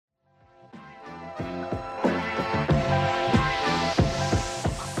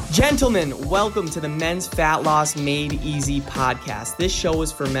Gentlemen, welcome to the Men's Fat Loss Made Easy podcast. This show is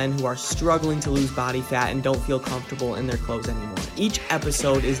for men who are struggling to lose body fat and don't feel comfortable in their clothes anymore. Each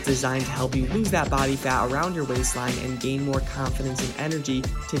episode is designed to help you lose that body fat around your waistline and gain more confidence and energy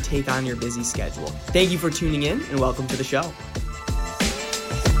to take on your busy schedule. Thank you for tuning in and welcome to the show.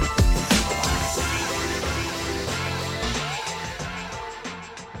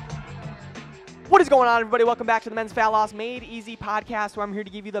 What is going on, everybody? Welcome back to the Men's Fat Loss Made Easy podcast, where I'm here to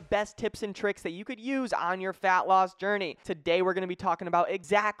give you the best tips and tricks that you could use on your fat loss journey. Today, we're going to be talking about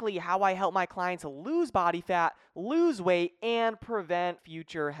exactly how I help my clients lose body fat, lose weight, and prevent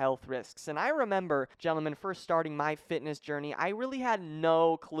future health risks. And I remember, gentlemen, first starting my fitness journey, I really had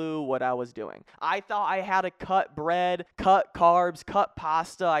no clue what I was doing. I thought I had to cut bread, cut carbs, cut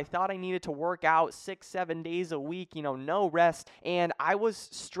pasta. I thought I needed to work out 6-7 days a week, no rest. And I was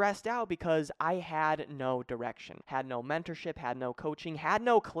stressed out because I had no direction, had no mentorship, had no coaching, had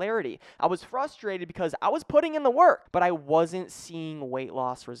no clarity. I was frustrated because I was putting in the work, but I wasn't seeing weight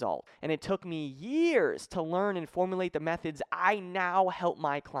loss result. And it took me years to learn and formulate the methods I now help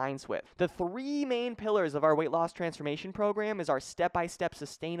my clients with. The three main pillars of our weight loss transformation program is our step-by-step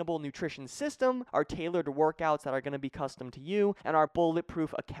sustainable nutrition system, our tailored workouts that are going to be custom to you, and our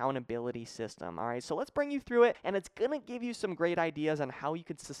bulletproof accountability system. All right, so let's bring you through it, and it's going to give you some great ideas on how you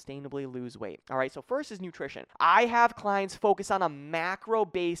could sustainably lose weight. All right, so first is nutrition. I have clients focus on a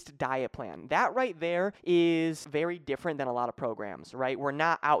macro-based diet plan. That right there is very different than a lot of programs, right? We're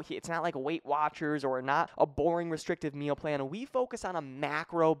not out here. It's not like Weight Watchers or not a boring restrictive meal plan. We focus on a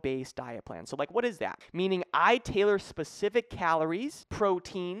macro-based diet plan. So what is that? Meaning I tailor specific calories,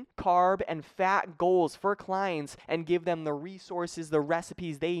 protein, carb, and fat goals for clients and give them the resources, the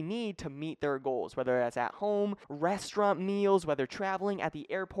recipes they need to meet their goals, whether that's at home, restaurant meals, whether traveling at the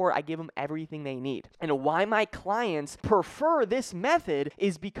airport. I give them everything they need. And why my clients prefer this method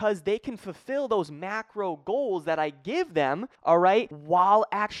is because they can fulfill those macro goals that I give them, all right, while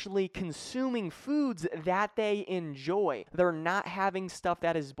actually consuming foods that they enjoy. They're not having stuff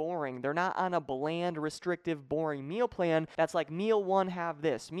that is boring. They're not on a bland, restrictive, boring meal plan that's like meal one, have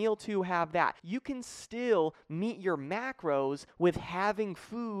this, meal two, have that. You can still meet your macros with having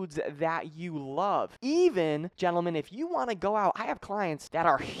foods that you love. Even, gentlemen, if you want to go out, I have clients that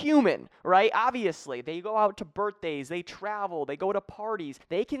are human, right? Obviously, they go out to birthdays, they travel, they go to parties.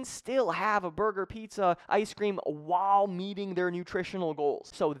 They can still have a burger, pizza, ice cream while meeting their nutritional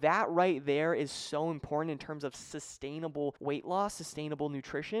goals. So that right there is so important in terms of sustainable weight loss, sustainable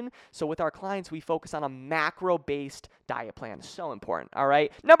nutrition. So with our clients, we focus on a macro-based diet plan. So important, all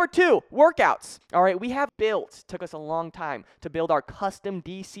right? Number two, workouts. All right, we have built, took us a long time to build our custom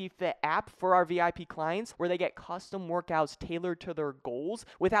DC Fit app for our VIP clients where they get custom workouts tailored to their goals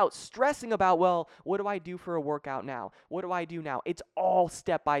without stressing about, well, what do I do for a workout now? What do I do now? It's all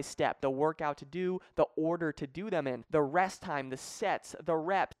step by step. The workout to do, the order to do them in, the rest time, the sets, the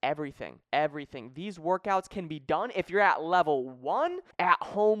reps, everything. These workouts can be done if you're at level 1, at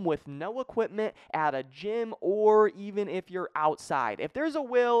home with no equipment, at a gym, or even if you're outside. If there's a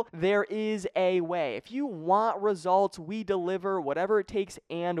will, there is a way. If you want results, we deliver whatever it takes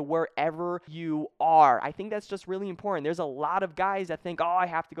and wherever you are. I think that's just really important. There's a lot of guys that think, I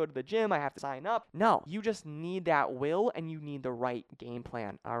have to go to the gym, I have to sign up. No, you just need that will and you need the right game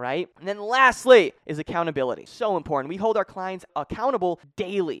plan, all right? And then lastly is accountability. So important. We hold our clients accountable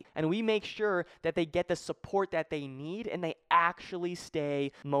daily and we make sure that they get the support that they need and they actually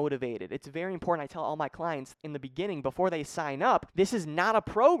stay motivated. It's very important. I tell all my clients in the beginning before they sign up, this is not a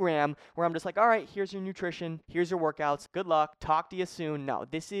program where I'm just like, all right, here's your nutrition, here's your workouts, good luck, talk to you soon. No,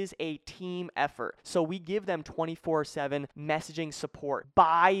 this is a team effort. So we give them 24/7 messaging support,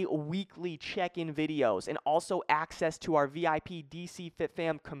 bi-weekly check-in videos, and also access to our VIP DC Fit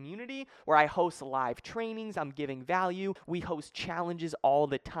Fam community where I host live trainings. I'm giving value. We host challenges all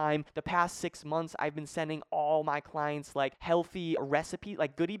the time. The past 6 months, I've been sending all my clients healthy recipe,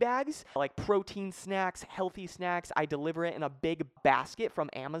 goodie bags, protein snacks, healthy snacks. I deliver it in a big basket from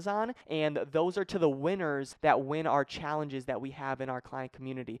Amazon, and those are to the winners that win our challenges that we have in our client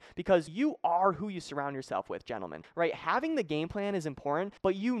community, because you are who you surround yourself with, gentlemen, right? Having the game plan is important,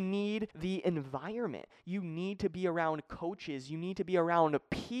 but you need the environment. You need to be around coaches. You need to be around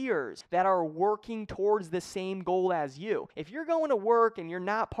peers that are working towards the same goal as you. If you're going to work and you're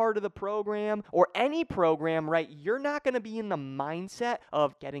not part of the program or any program, right, you're not going to be in the mindset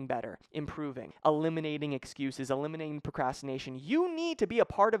of getting better, improving, eliminating excuses, eliminating procrastination. You need to be a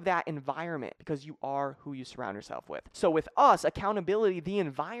part of that environment because you are who you surround yourself with. So with us, accountability, the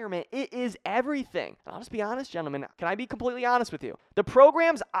environment, it is everything. And I'll just be honest, gentlemen. Can I be completely honest with you? The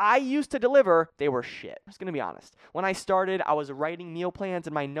programs I used to deliver, they were shit. I'm just going to be honest. When I started, I was writing meal plans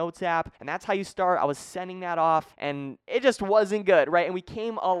in my notes app, and that's how you start. I was sending that off, and it just wasn't good, right? And we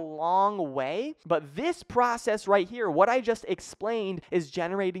came a long way, but this process right here, what I just explained, is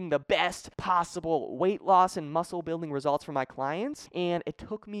generating the best possible weight loss and muscle building results for my clients, and it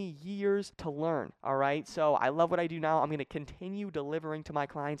took me years to learn, all right? So I love what I do now. I'm going to continue delivering to my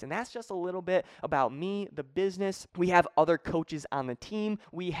clients, and that's just a little bit about me, the business. We have other coaches on the team.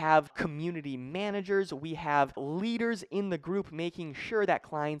 We have community managers. We have leaders in the group making sure that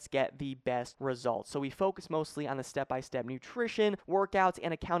clients get the best results. So we focus mostly on the step-by-step nutrition, workouts,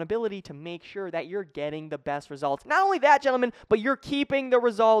 and accountability to make sure that you're getting the best results. Not only that, gentlemen, but you're keeping the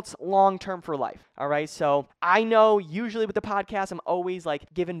results long-term for life, all right? So I know usually with the podcast, I'm always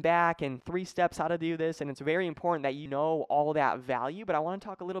like giving back and 3 steps how to do this, and it's very important that you know all that value, but I want to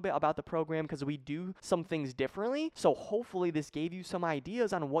talk a little bit about the program because we do some things differently. So hopefully this gave you some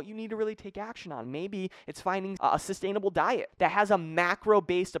ideas on what you need to really take action on. Maybe it's finding a sustainable diet that has a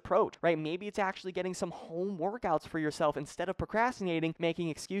macro-based approach, right? Maybe it's actually getting some home workouts for yourself instead of procrastinating, making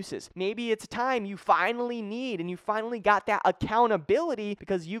excuses. Maybe it's time you finally need and you finally got that accountability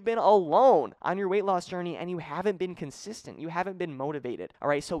because you've been alone on your weight loss journey and you haven't been consistent. You haven't been motivated, all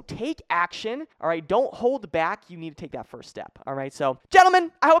right? So take action, all right? Don't hold back. You need to take that first step, all right? So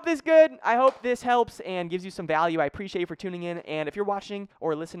gentlemen, I hope this is good. I hope this helps and gives you some value. I appreciate you for tuning in. And if you're watching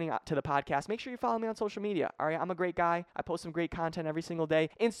or listening to the podcast, make sure you follow me on social media, all right? I'm a great guy. I post some great content every single day.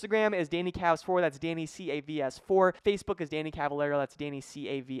 Instagram is DannyCavs4. That's Danny CAVS4. Facebook is Danny Cavallaro. That's Danny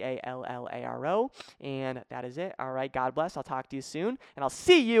CAVALLARO. And that is it. All right. God bless. I'll talk to you soon. And I'll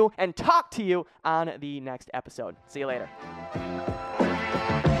see you and talk to you on the next episode. See you later.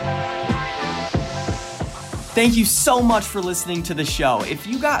 Thank you so much for listening to the show. If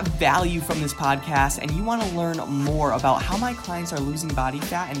you got value from this podcast and you want to learn more about how my clients are losing body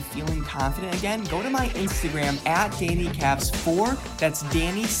fat and feeling confident again, go to my Instagram at DannyCavs4. That's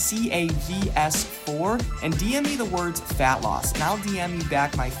Danny CAVS4, and DM me the words fat loss, and I'll DM you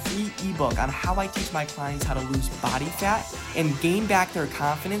back my free ebook on how I teach my clients how to lose body fat and gain back their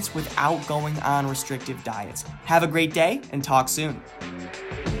confidence without going on restrictive diets. Have a great day and talk soon.